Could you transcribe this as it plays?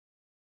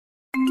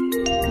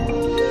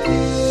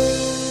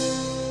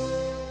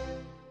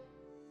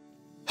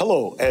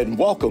Hello and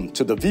welcome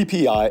to the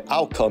VPI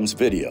Outcomes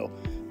video.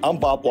 I'm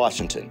Bob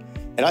Washington,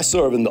 and I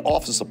serve in the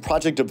Office of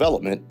Project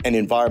Development and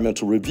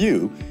Environmental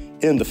Review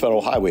in the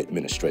Federal Highway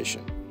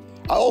Administration.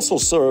 I also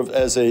serve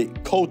as a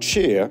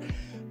co-chair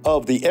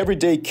of the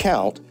Everyday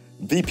Count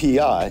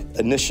VPI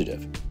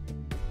initiative.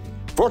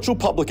 Virtual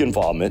Public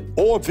Involvement,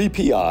 or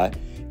VPI,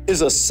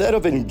 is a set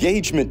of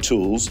engagement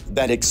tools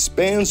that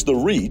expands the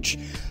reach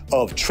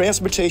of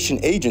transportation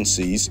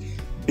agencies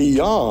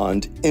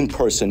beyond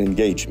in-person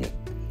engagement.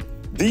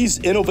 These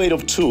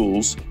innovative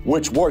tools,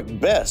 which work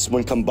best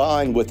when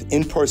combined with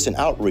in-person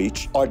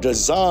outreach, are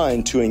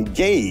designed to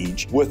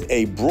engage with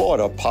a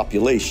broader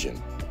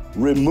population,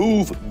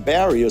 remove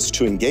barriers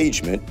to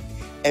engagement,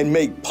 and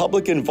make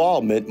public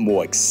involvement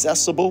more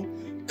accessible,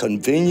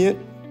 convenient,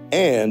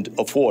 and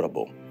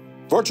affordable.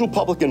 Virtual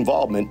public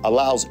involvement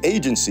allows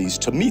agencies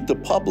to meet the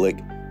public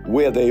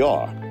where they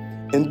are.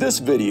 In this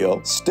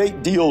video,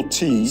 state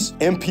DOTs,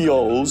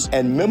 MPOs,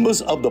 and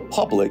members of the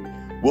public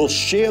will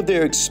share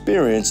their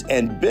experience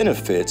and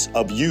benefits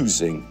of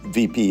using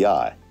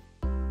VPI.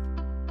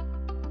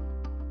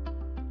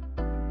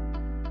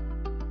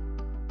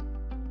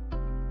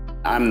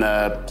 I'm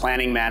the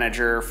planning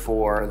manager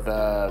for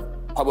the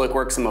Public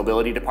Works and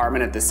Mobility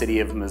Department at the City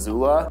of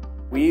Missoula.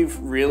 We've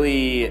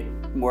really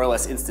more or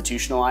less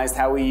institutionalized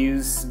how we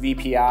use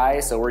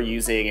VPI, so we're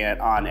using it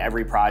on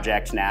every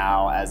project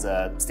now as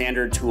a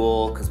standard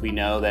tool because we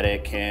know that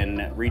it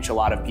can reach a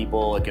lot of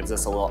people. It gives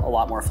us a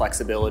lot more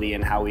flexibility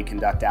in how we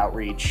conduct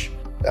outreach.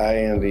 I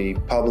am the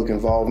Public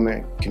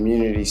Involvement,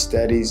 Community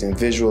Studies, and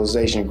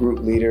Visualization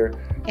Group Leader.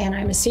 And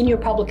I'm a Senior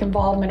Public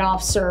Involvement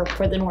Officer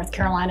for the North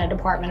Carolina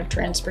Department of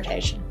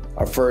Transportation.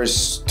 Our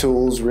first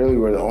tools really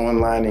were the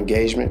online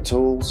engagement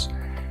tools.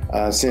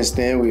 Since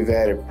then, we've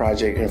added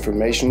project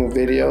informational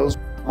videos.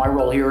 My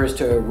role here is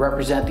to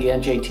represent the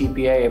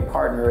NJTPA at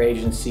partner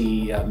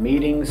agency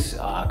meetings,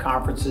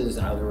 conferences,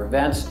 and other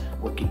events.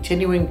 We're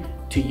continuing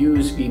to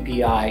use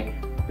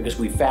VPI because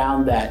we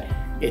found that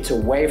it's a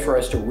way for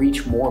us to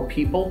reach more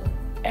people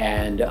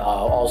and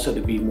also to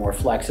be more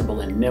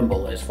flexible and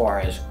nimble as far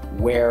as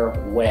where,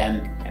 when,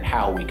 and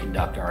how we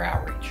conduct our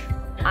outreach.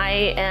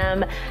 I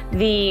am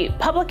the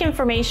Public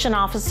Information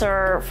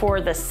Officer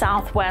for the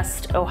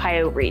Southwest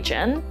Ohio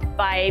region.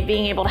 By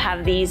being able to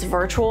have these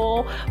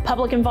virtual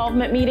public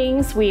involvement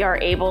meetings, we are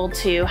able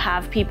to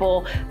have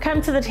people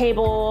come to the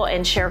table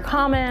and share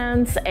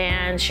comments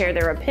and share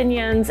their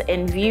opinions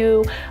and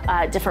view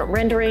different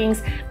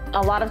renderings.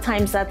 A lot of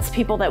times that's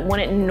people that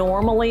wouldn't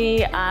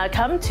normally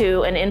come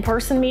to an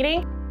in-person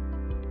meeting.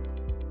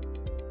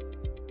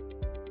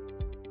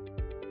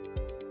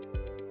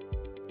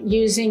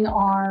 Using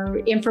our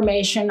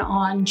information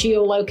on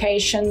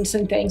geolocations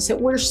and things, that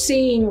we're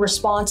seeing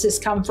responses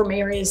come from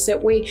areas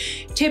that we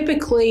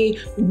typically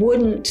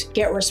wouldn't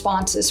get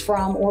responses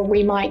from, or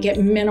we might get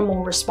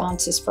minimal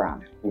responses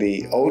from.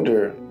 The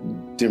older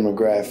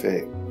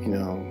demographic,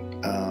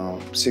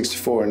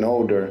 64 and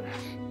older,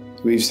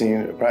 we've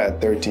seen probably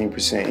a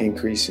 13%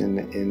 increase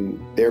in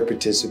their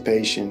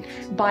participation.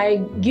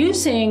 By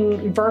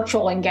using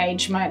virtual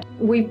engagement,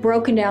 we've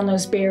broken down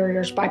those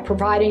barriers by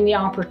providing the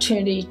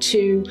opportunity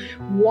to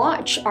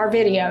watch our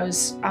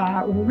videos,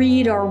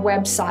 read our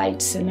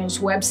websites, and those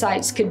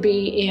websites could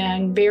be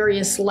in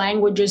various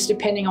languages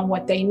depending on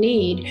what they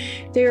need.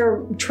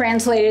 They're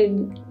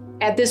translated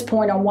at this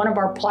point on one of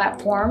our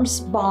platforms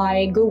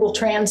by Google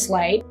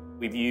Translate.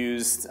 We've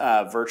used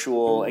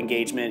virtual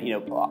engagement,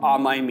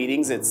 online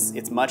meetings.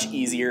 It's much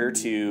easier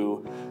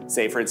to,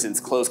 say, for instance,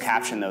 closed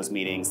caption those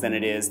meetings than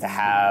it is to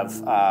have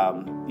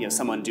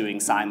someone doing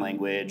sign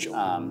language.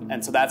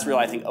 And so that's really,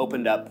 I think,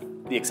 opened up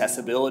the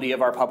accessibility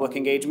of our public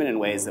engagement in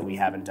ways that we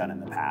haven't done in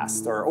the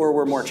past, or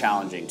were more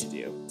challenging to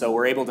do. So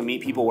we're able to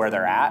meet people where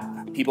they're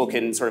at. People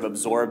can sort of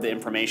absorb the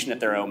information at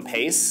their own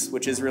pace,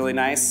 which is really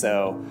nice.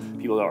 So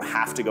people don't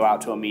have to go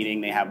out to a meeting.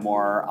 They have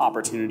more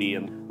opportunity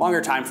and longer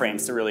time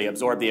frames to really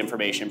absorb the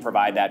information,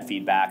 provide that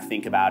feedback,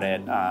 think about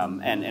it,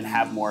 and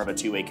have more of a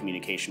two-way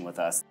communication with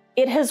us.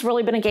 It has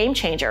really been a game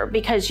changer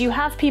because you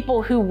have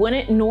people who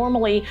wouldn't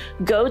normally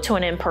go to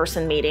an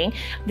in-person meeting.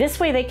 This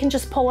way they can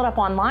just pull it up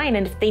online,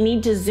 and if they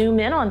need to zoom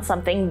in on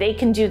something, they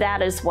can do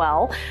that as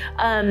well.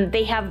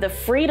 They have the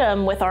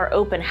freedom with our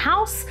open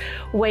house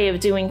way of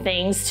doing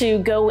things to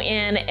go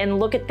in and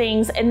look at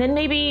things and then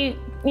maybe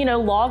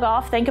log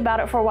off, think about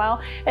it for a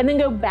while, and then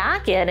go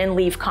back in and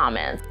leave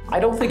comments. I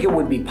don't think it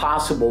would be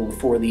possible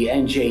for the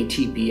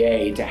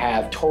NJTPA to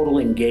have total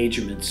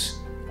engagements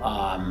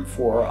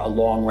for a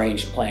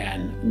long-range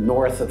plan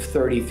north of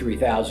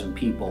 33,000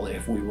 people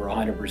if we were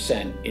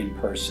 100% in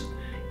person.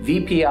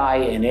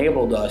 VPI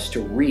enabled us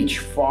to reach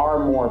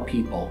far more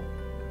people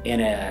in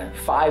a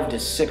 5 to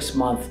 6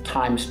 month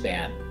time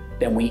span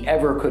than we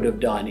ever could have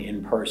done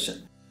in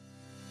person.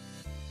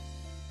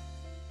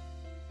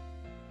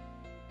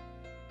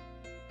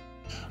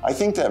 I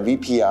think that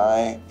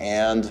VPI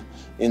and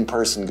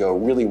in-person go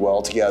really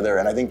well together,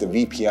 and I think the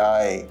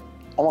VPI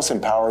almost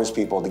empowers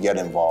people to get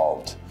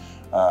involved.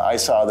 I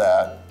saw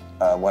that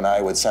when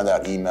I would send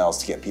out emails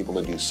to get people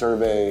to do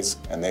surveys,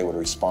 and they would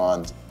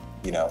respond,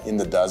 in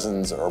the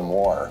dozens or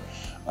more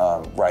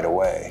right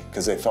away,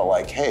 because they felt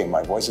like, hey,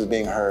 my voice is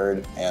being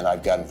heard, and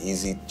I've got an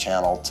easy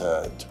channel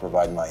to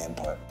provide my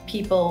input.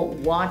 People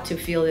want to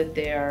feel that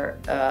their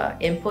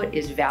input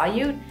is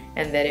valued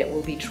and that it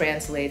will be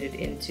translated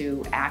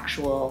into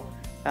actual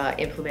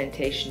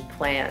implementation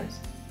plans.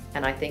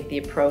 And I think the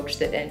approach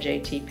that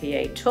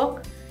NJTPA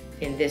took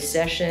in this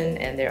session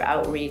and their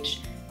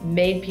outreach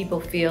made people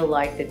feel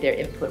like that their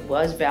input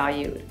was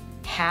valued.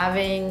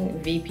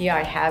 Having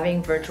VPI,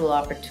 having virtual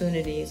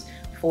opportunities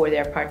for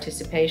their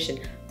participation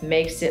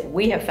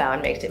we have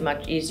found, makes it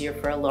much easier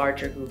for a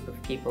larger group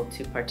of people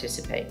to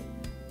participate.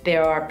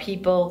 There are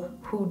people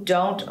who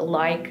don't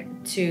like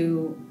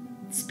to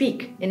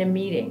speak in a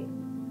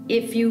meeting.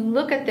 If you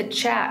look at the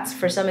chats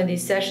for some of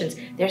these sessions,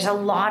 there's a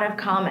lot of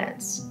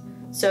comments.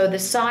 So the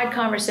side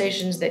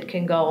conversations that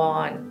can go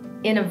on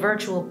in a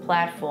virtual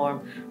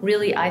platform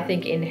really, I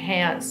think,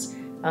 enhance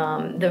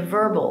the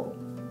verbal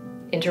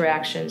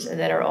interactions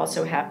that are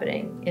also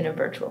happening in a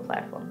virtual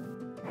platform.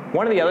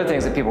 One of the other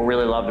things that people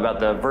really loved about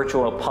the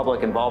virtual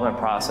public involvement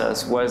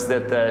process was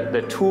that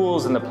the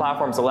tools and the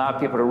platforms allowed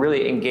people to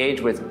really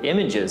engage with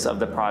images of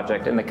the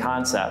project and the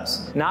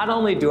concepts. Not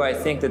only do I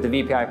think that the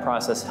VPI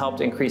process helped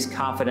increase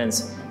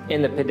confidence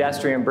in the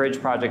pedestrian bridge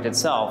project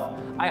itself,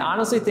 I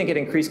honestly think it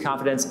increased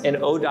confidence in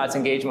ODOT's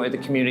engagement with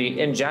the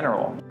community in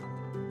general.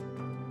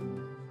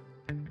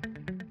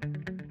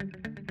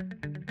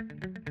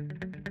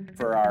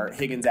 For our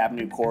Higgins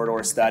Avenue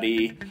corridor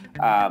study,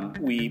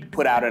 we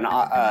put out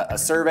a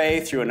survey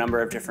through a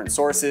number of different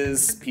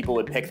sources. People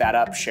would pick that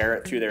up, share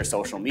it through their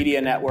social media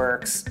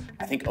networks.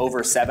 I think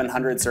over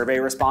 700 survey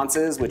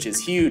responses, which is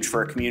huge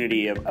for a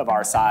community of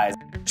our size.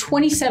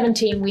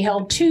 2017, we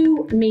held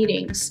 2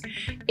 meetings,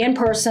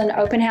 in-person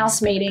open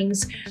house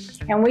meetings,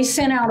 and we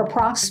sent out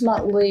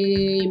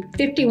approximately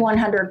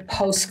 5,100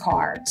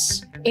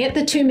 postcards. At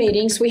the 2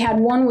 meetings, we had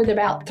one with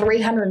about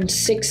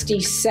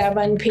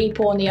 367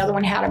 people and the other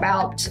one had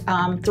about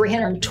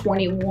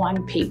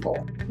 321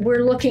 people.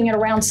 We're looking at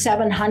around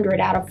 700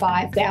 out of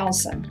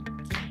 5,000.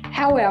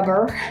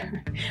 However,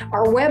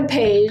 our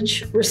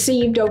webpage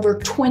received over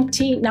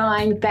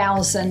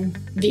 29,000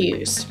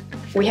 views.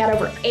 We had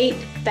over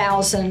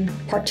 8,000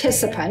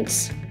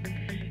 participants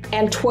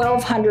and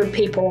 1,200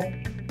 people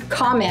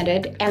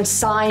commented and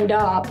signed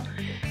up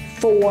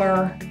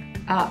for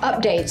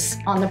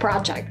updates on the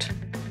project.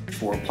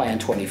 For Plan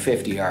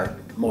 2050, our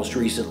most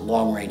recent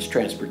long-range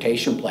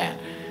transportation plan,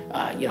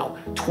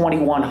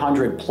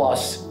 2,100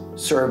 plus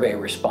survey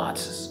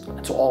responses.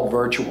 It's all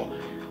virtual.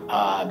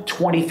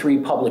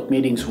 23 public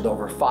meetings with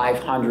over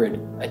 500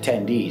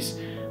 attendees.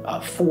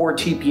 4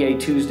 TPA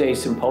Tuesday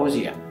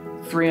symposia.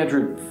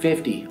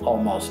 350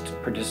 almost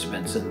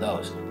participants in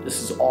those.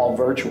 This is all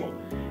virtual.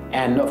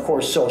 And of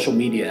course, social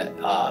media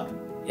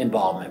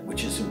involvement,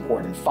 which is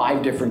important.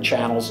 5 different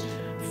channels,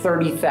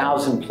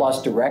 30,000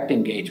 plus direct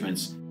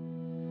engagements.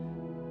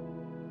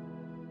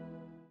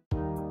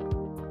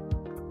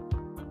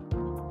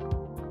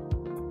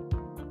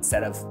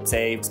 Instead of,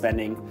 say,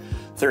 spending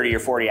 30 or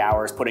 40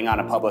 hours putting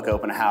on a public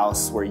open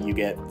house where you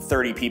get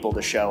 30 people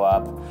to show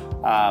up,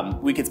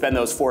 we could spend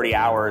those 40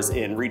 hours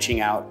in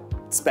reaching out,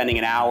 spending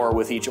an hour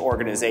with each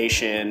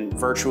organization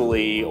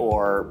virtually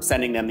or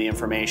sending them the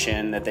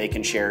information that they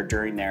can share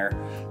during their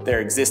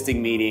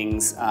existing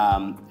meetings.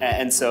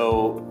 And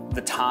so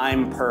the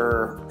time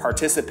per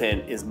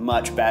participant is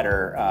much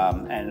better,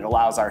 and it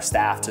allows our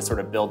staff to sort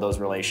of build those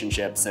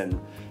relationships and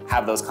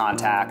have those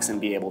contacts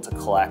and be able to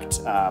collect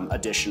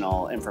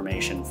additional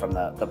information from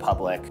the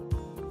public.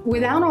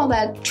 Without all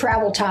that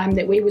travel time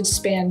that we would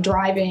spend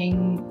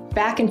driving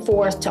back and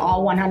forth to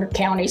all 100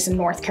 counties in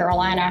North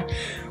Carolina,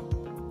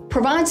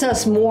 provides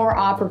us more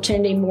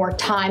opportunity, more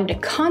time to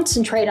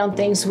concentrate on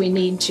things we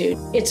need to.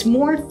 It's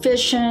more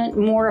efficient,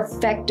 more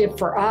effective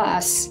for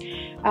us.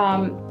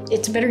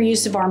 It's a better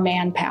use of our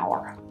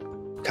manpower.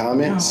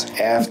 Comments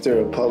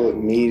after a public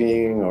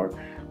meeting or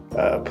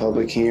a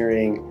public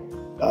hearing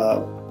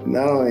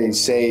not only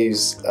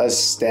saves us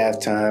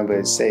staff time, but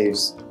it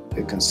saves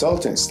the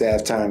consultant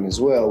staff time as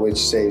well, which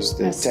saves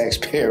the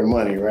taxpayer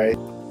money, right?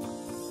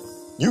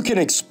 You can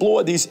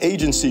explore these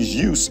agencies'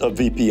 use of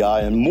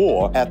VPI and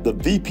more at the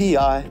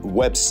VPI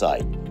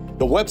website.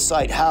 The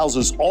website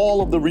houses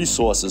all of the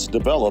resources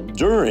developed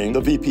during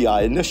the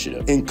VPI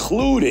initiative,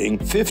 including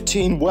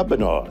 15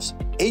 webinars,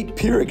 8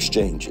 peer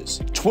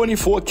exchanges,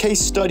 24 case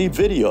study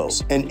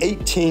videos, and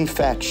 18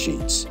 fact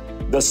sheets.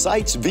 The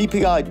site's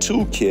VPI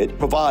Toolkit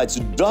provides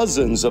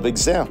dozens of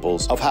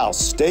examples of how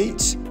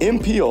states,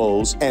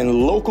 MPOs, and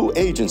local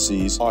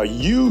agencies are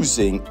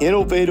using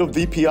innovative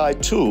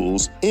VPI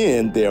tools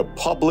in their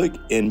public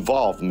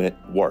involvement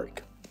work.